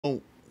Oh,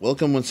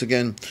 welcome once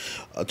again.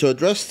 To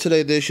address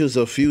today's issues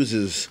of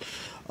fuses,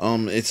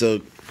 it's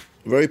a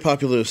very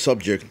popular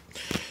subject.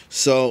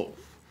 So,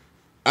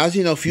 as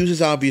you know,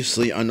 fuses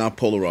obviously are not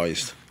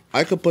polarized.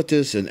 I could put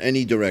this in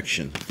any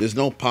direction. There's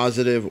no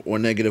positive or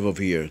negative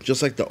over here,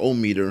 just like the ohm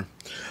meter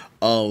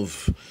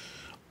of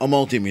a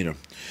multimeter.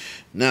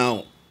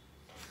 Now,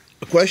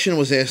 a question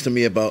was asked to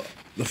me about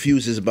the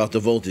fuses, about the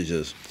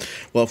voltages.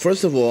 Well,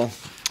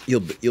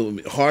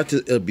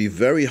 it'll be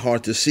very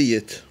hard to see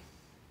it.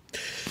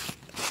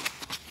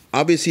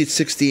 Obviously, it's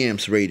 60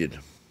 amps rated.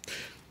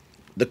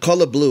 The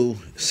color blue,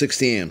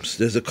 60 amps.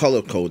 There's a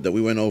color code that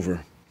we went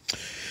over.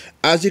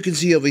 As you can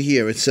see over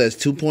here, it says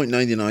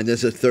 2.99.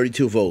 There's a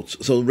 32 volts.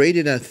 So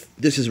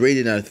this is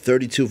rated at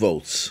 32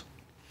 volts.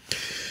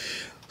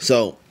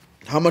 So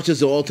how much does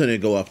the alternator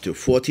go up to?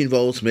 14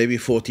 volts, maybe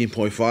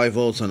 14.5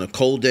 volts on a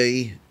cold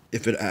day.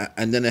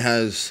 And then it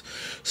has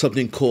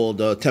something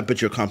called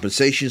temperature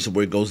compensation, so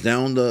where it goes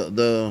down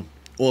the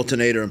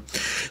alternator.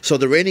 So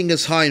the rating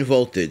is high in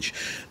voltage.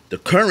 The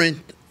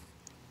current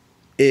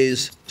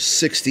is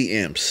 60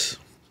 amps.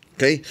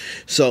 Okay,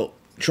 so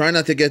try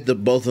not to get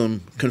both of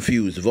them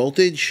confused: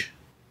 voltage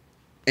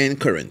and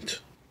current,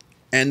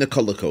 and the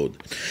color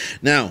code.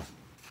 Now,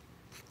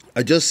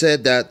 I just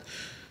said that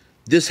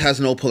this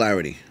has no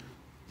polarity.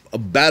 A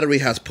battery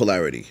has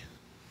polarity.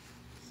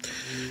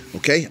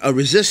 Okay, a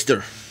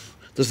resistor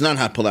does not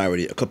have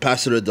polarity. A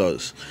capacitor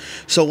does.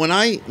 So when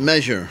I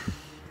measure,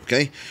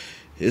 okay,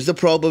 here's the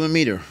probe of a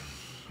meter.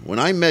 When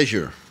I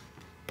measure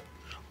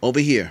over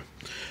here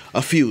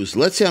a fuse,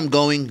 let's say I'm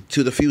going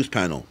to the fuse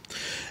panel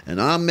and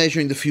I'm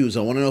measuring the fuse.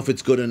 I want to know if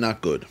it's good or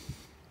not good.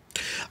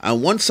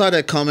 On one side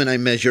I come and I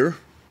measure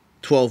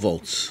 12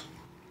 volts.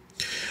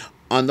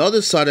 On the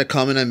other side I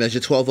come and I measure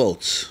 12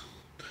 volts.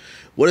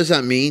 What does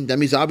that mean? That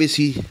means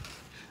obviously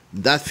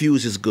that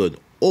fuse is good.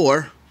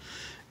 Or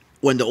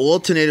when the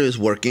alternator is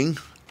working,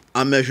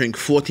 I'm measuring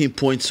 14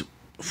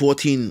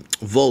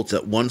 volts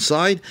at one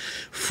side,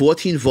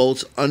 14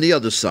 volts on the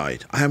other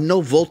side. I have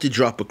no voltage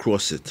drop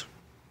across it.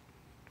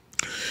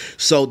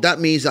 So that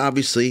means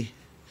obviously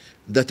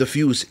that the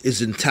fuse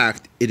is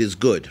intact, it is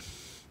good.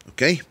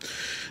 Okay?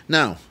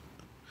 Now,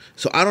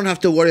 so I don't have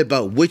to worry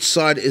about which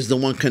side is the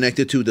one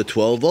connected to the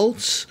 12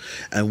 volts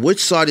and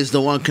which side is the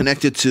one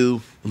connected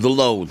to the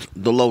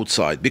load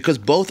side, because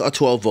both are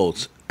 12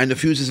 volts and the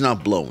fuse is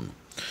not blown.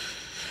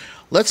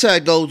 Let's say I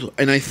go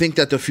and I think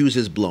that the fuse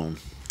is blown.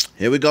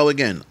 Here we go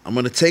again. I'm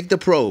going to take the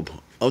probe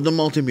of the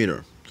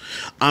multimeter.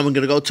 I'm going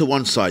to go to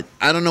one side.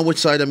 I don't know which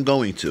side I'm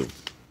going to.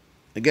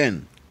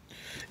 Again,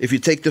 if you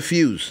take the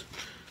fuse,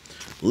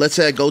 let's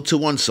say I go to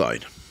one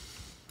side,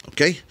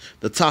 okay,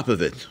 the top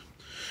of it.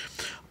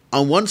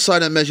 On one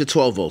side I measure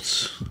 12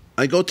 volts.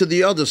 I go to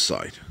the other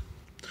side.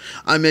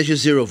 I measure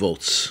 0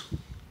 volts.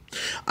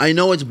 I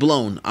know it's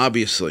blown,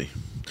 obviously.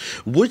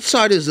 Which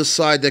side is the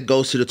side that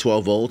goes to the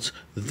 12 volts?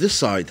 This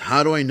side.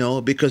 How do I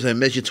know? Because I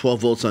measured 12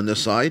 volts on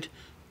this side.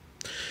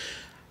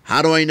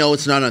 How do I know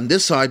it's not on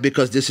this side?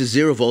 Because this is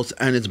 0 volts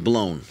and it's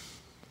blown.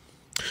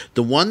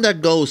 The one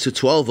that goes to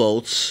 12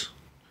 volts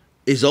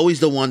is always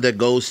the one that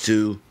goes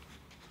to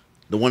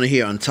the one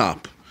here on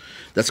top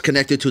that's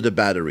connected to the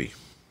battery.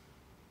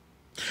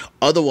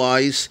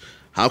 Otherwise,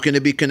 how can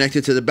it be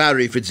connected to the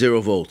battery if it's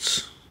 0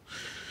 volts?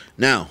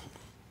 Now,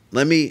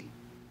 let me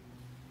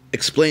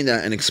explain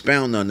that and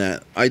expound on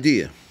that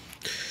idea.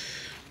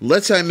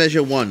 Let's say I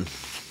measure one.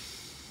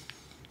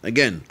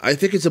 Again, I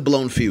think it's a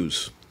blown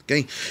fuse.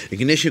 Okay,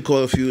 ignition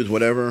coil fuse,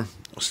 whatever,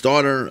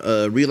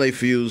 starter, relay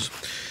fuse.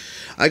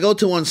 I go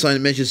to one side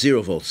and measure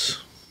 0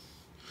 volts.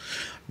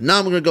 Now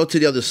I'm going to go to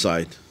the other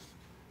side.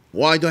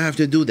 Why do I have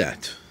to do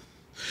that?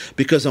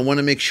 Because I want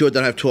to make sure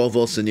that I have 12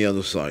 volts on the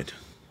other side.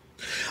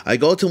 I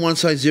go to one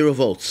side, 0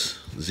 volts.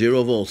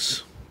 0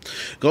 volts.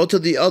 Go to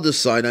the other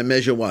side, I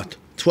measure what?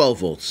 12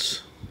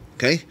 volts.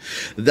 Okay?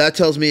 That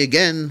tells me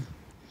again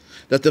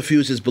that the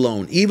fuse is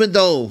blown. Even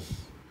though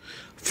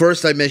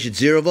first I measured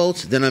 0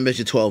 volts, then I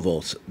measured 12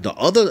 volts. The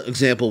other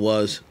example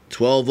was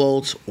 12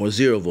 volts or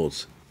 0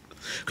 volts.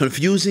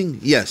 Confusing?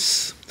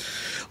 Yes.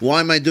 Why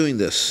am I doing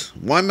this?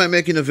 Why am I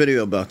making a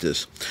video about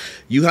this?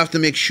 You have to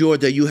make sure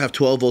that you have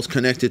 12 volts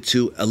connected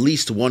to at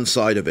least one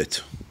side of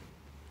it.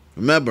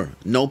 Remember,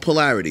 no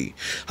polarity.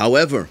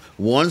 However,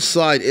 one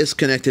side is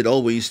connected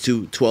always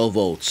to 12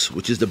 volts,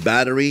 which is the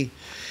battery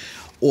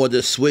or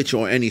the switch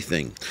or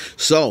anything.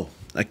 So,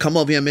 I come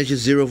over here and measure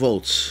 0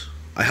 volts.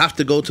 I have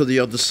to go to the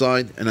other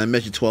side and I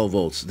measure 12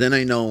 volts. Then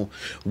I know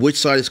which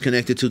side is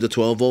connected to the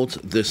 12 volts,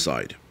 this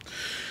side.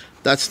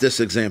 That's this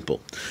example.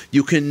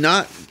 You can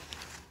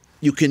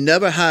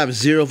never have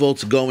 0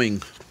 volts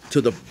going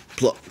to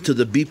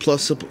the B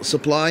plus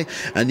supply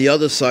and the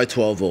other side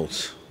 12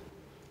 volts.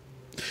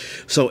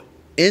 So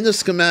in the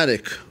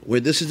schematic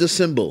where this is the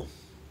symbol,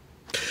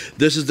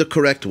 this is the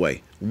correct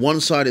way. One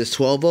side is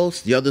 12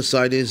 volts, the other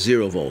side is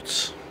 0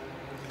 volts.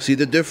 See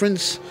the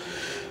difference?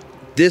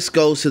 This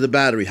goes to the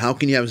battery. How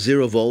can you have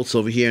 0 volts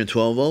over here and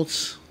 12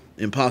 volts?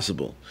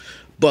 Impossible.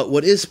 But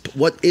what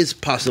is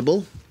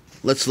possible?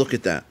 Let's look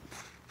at that.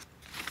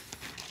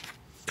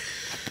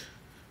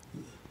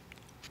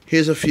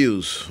 Here's a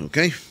fuse,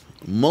 okay?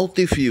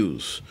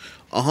 Multi-fuse,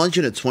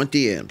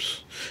 120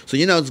 amps. So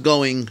you know it's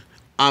going,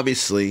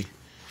 obviously,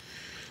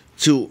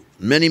 to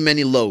many,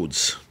 many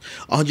loads.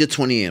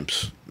 120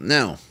 amps.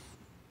 Now,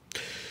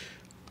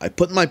 I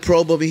put my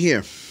probe over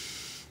here.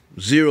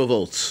 0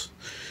 volts.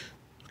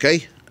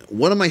 Okay?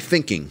 What am I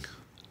thinking?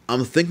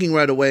 I'm thinking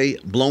right away,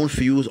 blown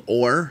fuse,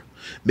 or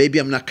maybe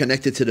I'm not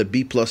connected to the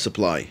B plus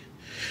supply.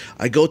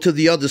 I go to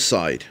the other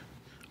side.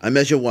 I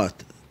measure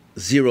what?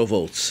 0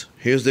 volts.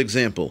 Here's the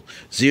example.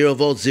 0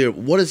 volts, 0.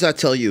 What does that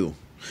tell you?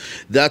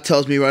 That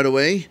tells me right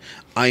away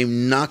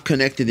I'm not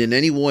connected in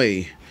any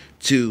way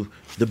to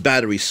the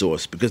battery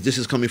source, because this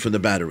is coming from the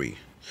battery.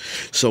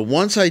 So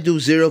once I do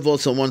 0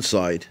 volts on one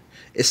side,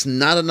 it's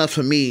not enough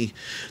for me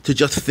to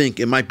just think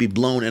it might be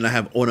blown and I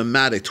have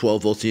automatic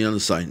 12 volts on the other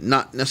side.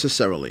 Not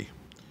necessarily.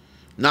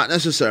 Not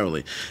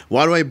necessarily.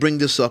 Why do I bring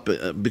this up?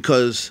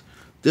 Because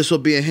this will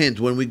be a hint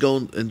when we go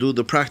and do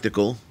the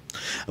practical.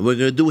 And we're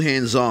going to do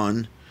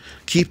hands-on.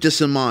 Keep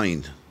this in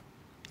mind.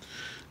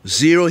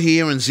 0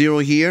 here and 0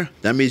 here.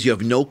 That means you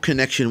have no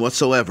connection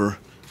whatsoever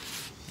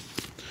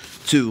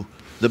to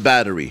the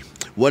battery.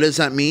 What does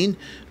that mean?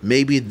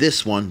 Maybe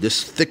this one,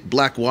 this thick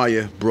black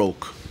wire,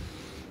 broke.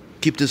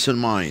 Keep this in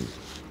mind.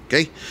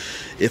 Okay?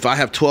 If I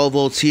have 12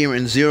 volts here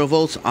and 0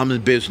 volts, I'm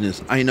in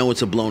business. I know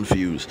it's a blown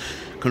fuse.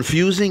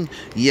 Confusing?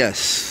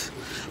 Yes.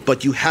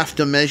 But you have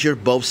to measure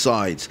both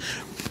sides.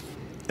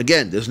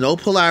 Again, there's no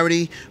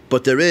polarity,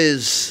 but there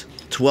is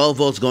 12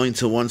 volts going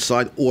to one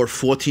side, or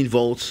 14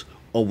 volts,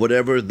 or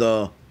whatever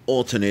the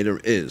alternator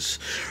is.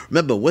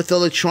 Remember, with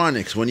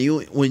electronics, when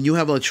you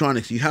have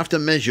electronics, you have to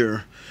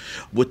measure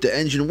with the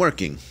engine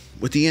working,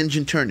 with the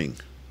engine turning.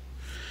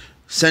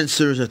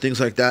 Sensors and things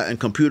like that, and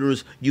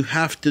computers, you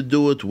have to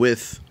do it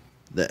with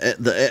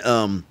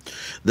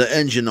the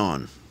engine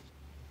on.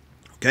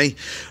 Okay?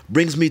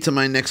 Brings me to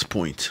my next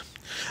point.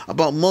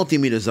 About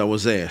multimeters, I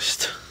was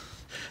asked.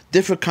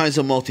 Different kinds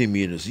of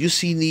multimeters. You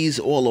see these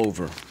all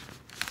over.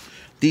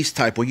 These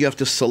type where you have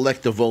to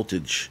select the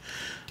voltage.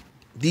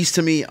 These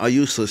to me are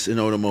useless in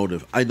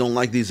automotive. I don't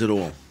like these at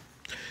all.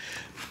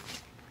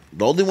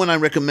 The only one I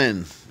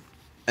recommend,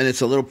 and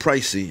it's a little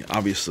pricey,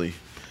 obviously,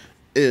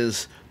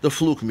 is the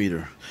fluke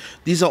meter.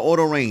 These are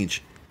auto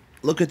range.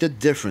 Look at the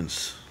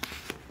difference.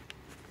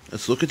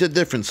 Let's look at the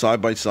difference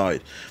side by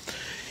side.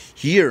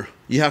 Here,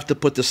 you have to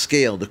put the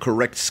scale, the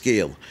correct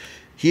scale.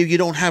 Here, you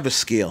don't have a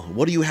scale.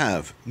 What do you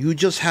have? You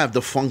just have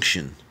the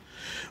function.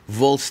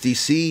 Volts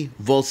DC,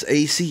 volts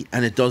AC,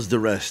 and it does the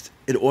rest.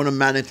 It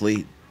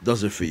automatically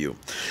does it for you.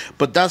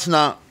 But that's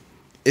not...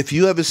 If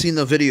you ever seen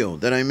the video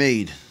that I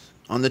made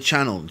on the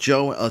channel,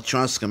 Joe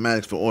Electronic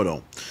Schematics for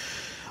Auto,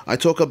 I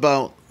talk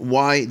about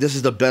why this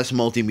is the best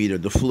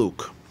multimeter, the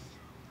fluke.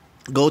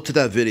 Go to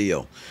that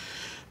video.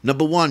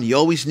 Number one, you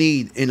always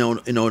need, in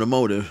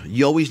automotive,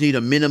 you always need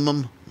a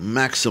minimum,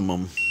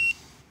 maximum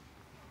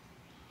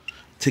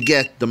to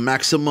get the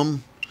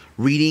maximum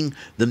reading,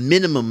 the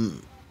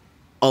minimum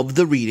of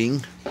the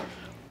reading,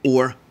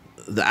 or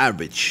the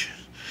average.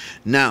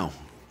 Now,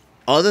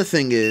 other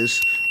thing is,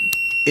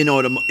 in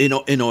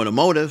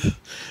automotive,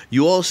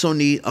 you also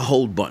need a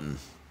hold button.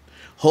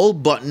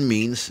 Hold button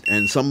means,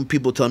 and some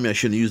people tell me I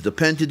shouldn't use the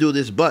pen to do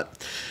this,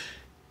 but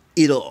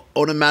it'll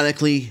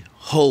automatically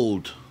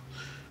hold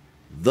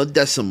the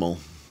decimal,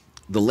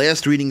 the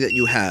last reading that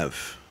you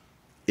have.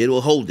 It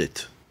will hold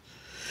it.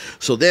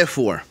 So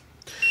therefore,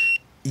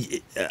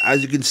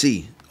 as you can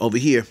see over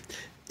here,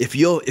 if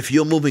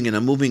you're moving it and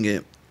I'm moving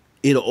it,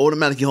 it'll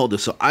automatically hold it.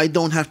 So I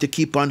don't have to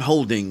keep on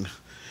holding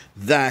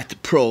that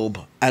probe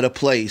at a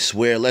place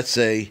where, let's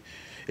say,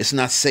 it's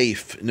not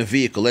safe in the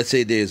vehicle. Let's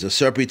say there's a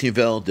serpentine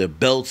valve, there are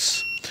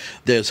belts,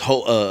 there's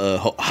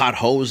hot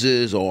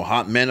hoses or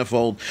hot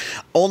manifold.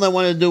 All I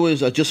want to do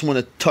is I just want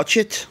to touch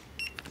it.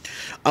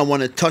 I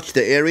want to touch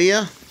the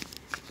area.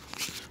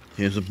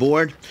 Here's a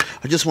board.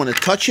 I just want to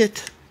touch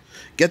it,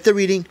 get the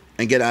reading,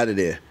 and get out of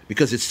there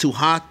because it's too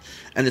hot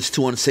and it's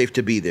too unsafe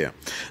to be there.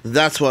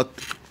 That's what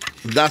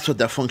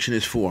that function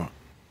is for.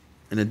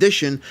 In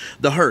addition,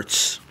 the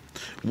hertz.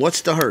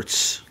 What's the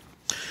hertz?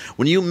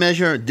 When you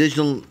measure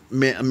digital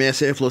mass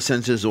airflow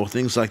sensors or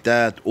things like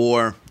that,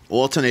 or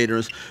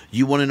alternators,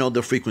 you want to know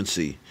the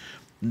frequency.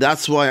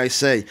 That's why I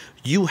say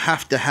you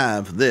have to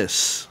have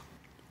these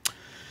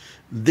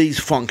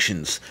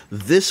functions.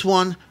 This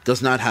one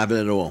does not have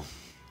it at all.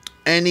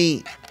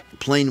 Any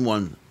plain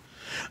one,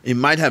 it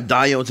might have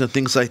diodes and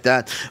things like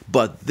that,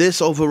 but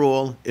this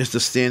overall is the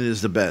standard,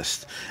 is the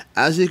best.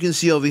 As you can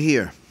see over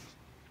here,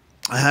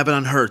 I have it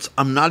on hertz.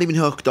 I'm not even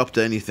hooked up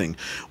to anything.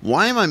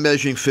 Why am I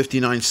measuring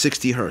 59,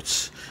 60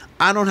 hertz?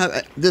 I don't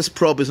have, this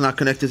probe is not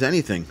connected to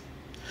anything.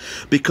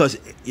 Because,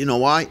 you know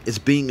why? It's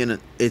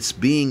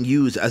being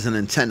used as an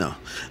antenna.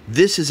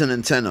 This is an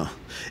antenna.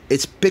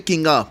 It's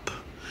picking up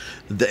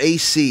the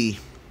AC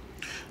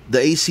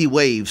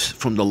waves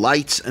from the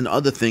lights and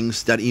other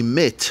things that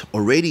emit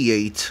or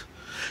radiate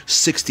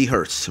 60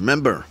 hertz.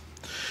 Remember,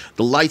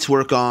 the lights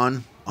work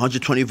on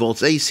 120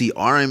 volts AC,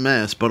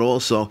 RMS, but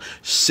also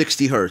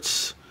 60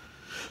 hertz.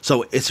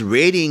 So it's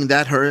radiating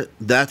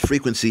that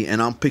frequency,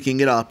 and I'm picking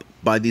it up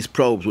by these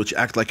probes, which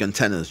act like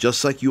antennas,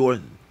 just like your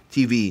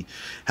TV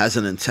has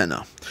an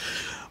antenna.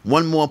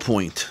 One more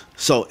point.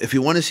 So if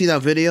you want to see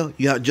that video,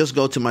 you have just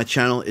go to my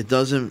channel. It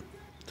doesn't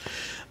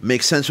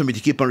make sense for me to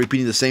keep on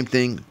repeating the same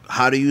thing.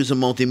 How to use a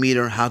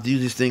multimeter, how to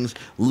use these things.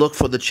 Look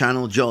for the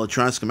channel Joe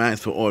Electronics Schematics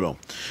for Auto.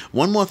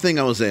 One more thing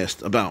I was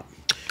asked about,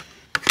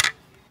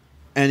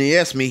 and he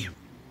asked me,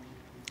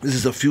 this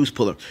is a fuse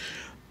puller.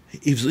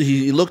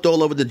 He looked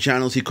all over the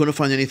channels. He couldn't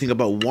find anything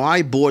about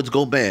why boards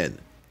go bad.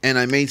 And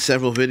I made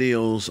several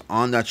videos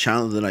on that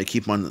channel that I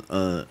keep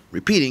on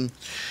repeating.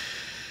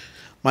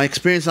 My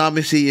experience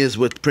obviously is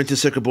with printed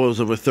circuit boards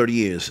over 30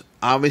 years.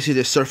 Obviously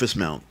there's surface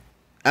mount,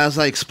 as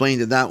I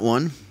explained in that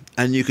one,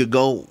 and you could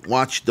go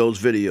watch those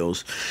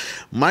videos.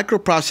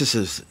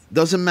 Microprocessors,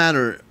 doesn't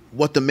matter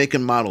what the make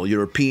and model,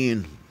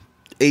 European,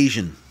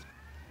 Asian,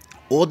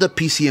 all the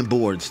PCM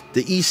boards,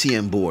 the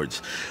ECM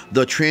boards,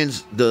 the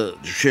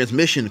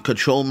transmission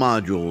control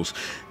modules,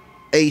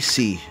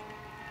 AC,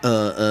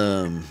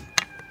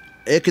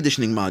 air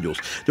conditioning modules,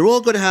 they're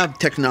all going to have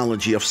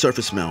technology of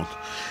surface mount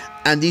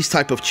and these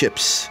type of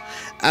chips.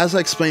 As I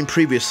explained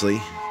previously,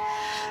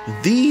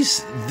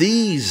 these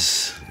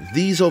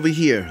over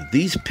here,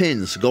 these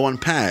pins go on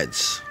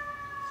pads.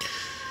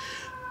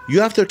 You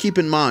have to keep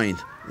in mind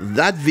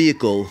that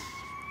vehicle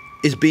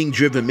is being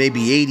driven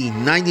maybe 80,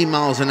 90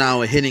 miles an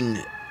hour, hitting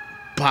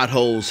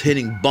potholes,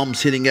 hitting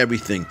bumps, hitting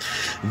everything.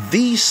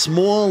 These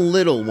small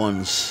little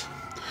ones,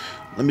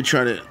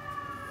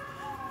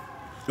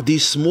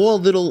 these small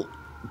little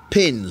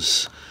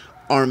pins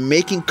are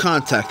making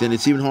contact, and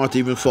it's even hard to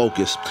even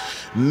focus,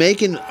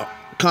 making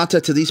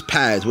contact to these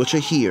pads, which are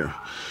here.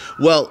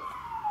 Well,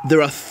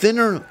 there are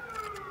thinner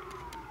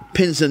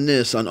pins than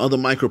this on other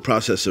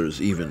microprocessors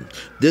even.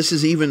 This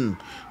is even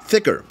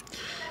thicker.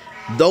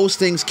 Those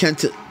things can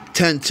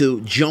tend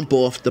to jump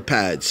off the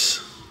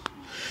pads.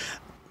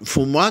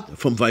 From what?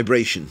 From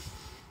vibration.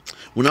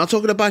 We're not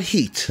talking about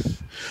heat.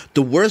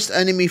 The worst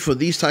enemy for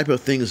these type of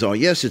things are,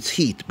 yes, it's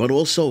heat, but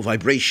also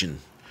vibration.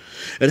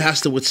 It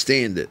has to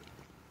withstand it.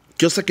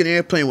 Just like an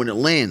airplane, when it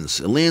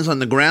lands on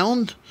the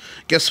ground,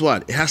 guess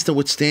what? It has to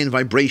withstand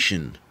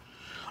vibration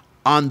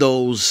on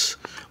those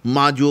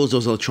modules,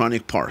 those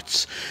electronic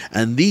parts.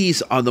 And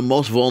these are the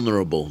most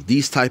vulnerable,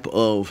 these type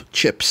of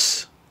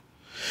chips.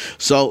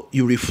 So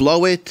you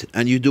reflow it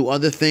and you do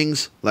other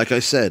things. Like I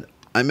said,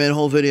 I made a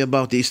whole video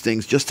about these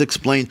things just to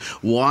explain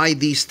why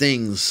these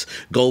things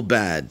go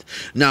bad.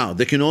 Now,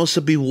 there can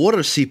also be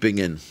water seeping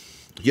in.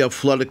 You have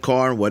flooded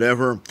car,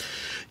 whatever.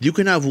 You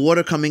can have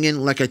water coming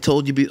in, like I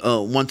told you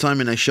one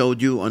time and I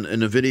showed you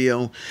in a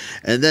video.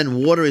 And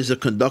then water is a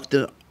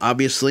conductor,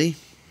 obviously.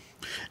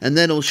 And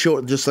then it'll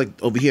show, just like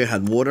over here,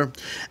 had water.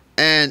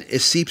 And it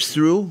seeps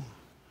through.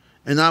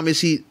 And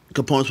obviously,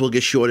 components will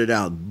get shorted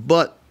out.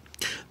 But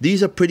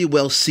these are pretty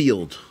well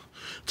sealed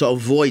to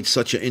avoid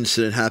such an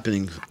incident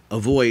happening.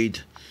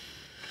 Avoid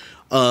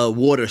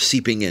water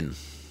seeping in.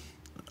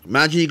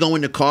 Imagine you go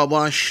in the car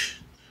wash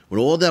with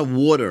all that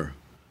water,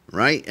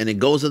 right? And it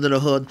goes under the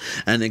hood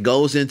and it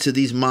goes into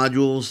these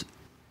modules,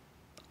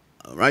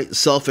 right?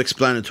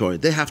 Self-explanatory.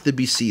 They have to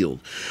be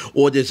sealed.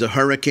 Or there's a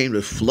hurricane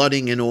with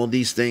flooding and all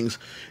these things.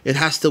 It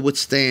has to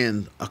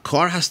withstand, a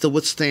car has to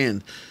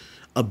withstand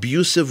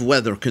abusive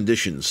weather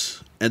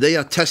conditions. And they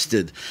are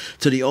tested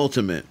to the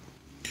ultimate.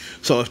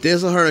 So if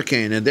there's a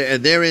hurricane and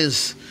there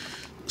is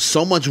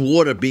so much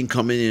water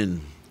coming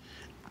in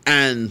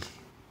and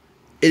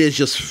it is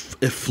just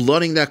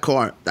flooding that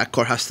car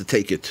has to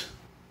take it.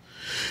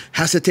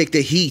 Has to take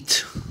the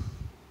heat.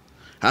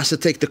 Has to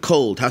take the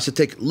cold. Has to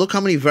take, look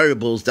how many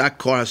variables that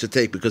car has to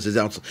take because it's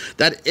outside.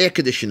 That air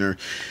conditioner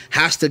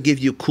has to give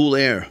you cool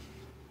air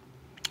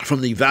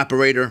from the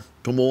evaporator,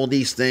 from all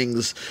these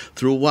things,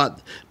 through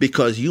what?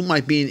 Because you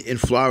might be in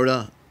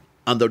Florida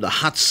under the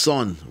hot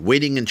sun,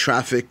 waiting in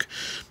traffic.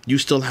 You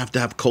still have to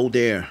have cold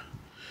air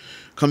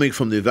coming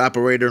from the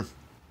evaporator,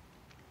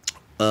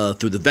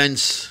 through the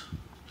vents,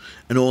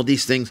 and all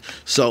these things.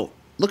 So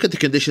look at the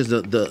conditions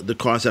that the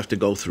cars have to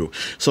go through.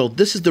 So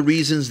this is the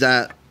reasons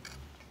that,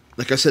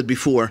 like I said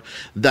before,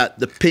 that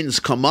the pins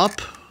come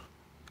up.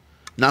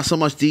 Not so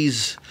much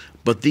these,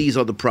 but these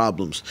are the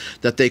problems.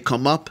 That they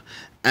come up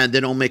and they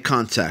don't make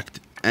contact.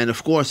 And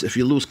of course, if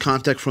you lose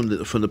contact from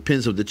the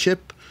pins of the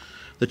chip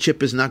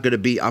is not going to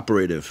be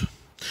operative.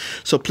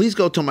 So please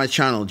go to my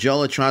channel, Joe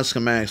Electronics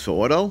Schematics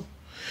for Auto,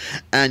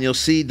 and you'll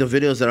see the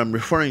videos that I'm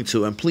referring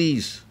to. And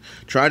please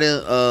try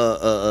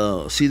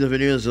to see the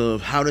videos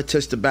of how to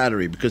test the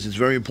battery, because it's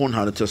very important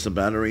how to test the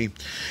battery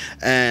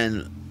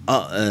and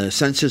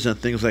sensors and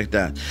things like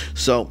that.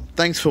 So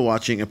thanks for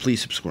watching, and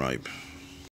please subscribe.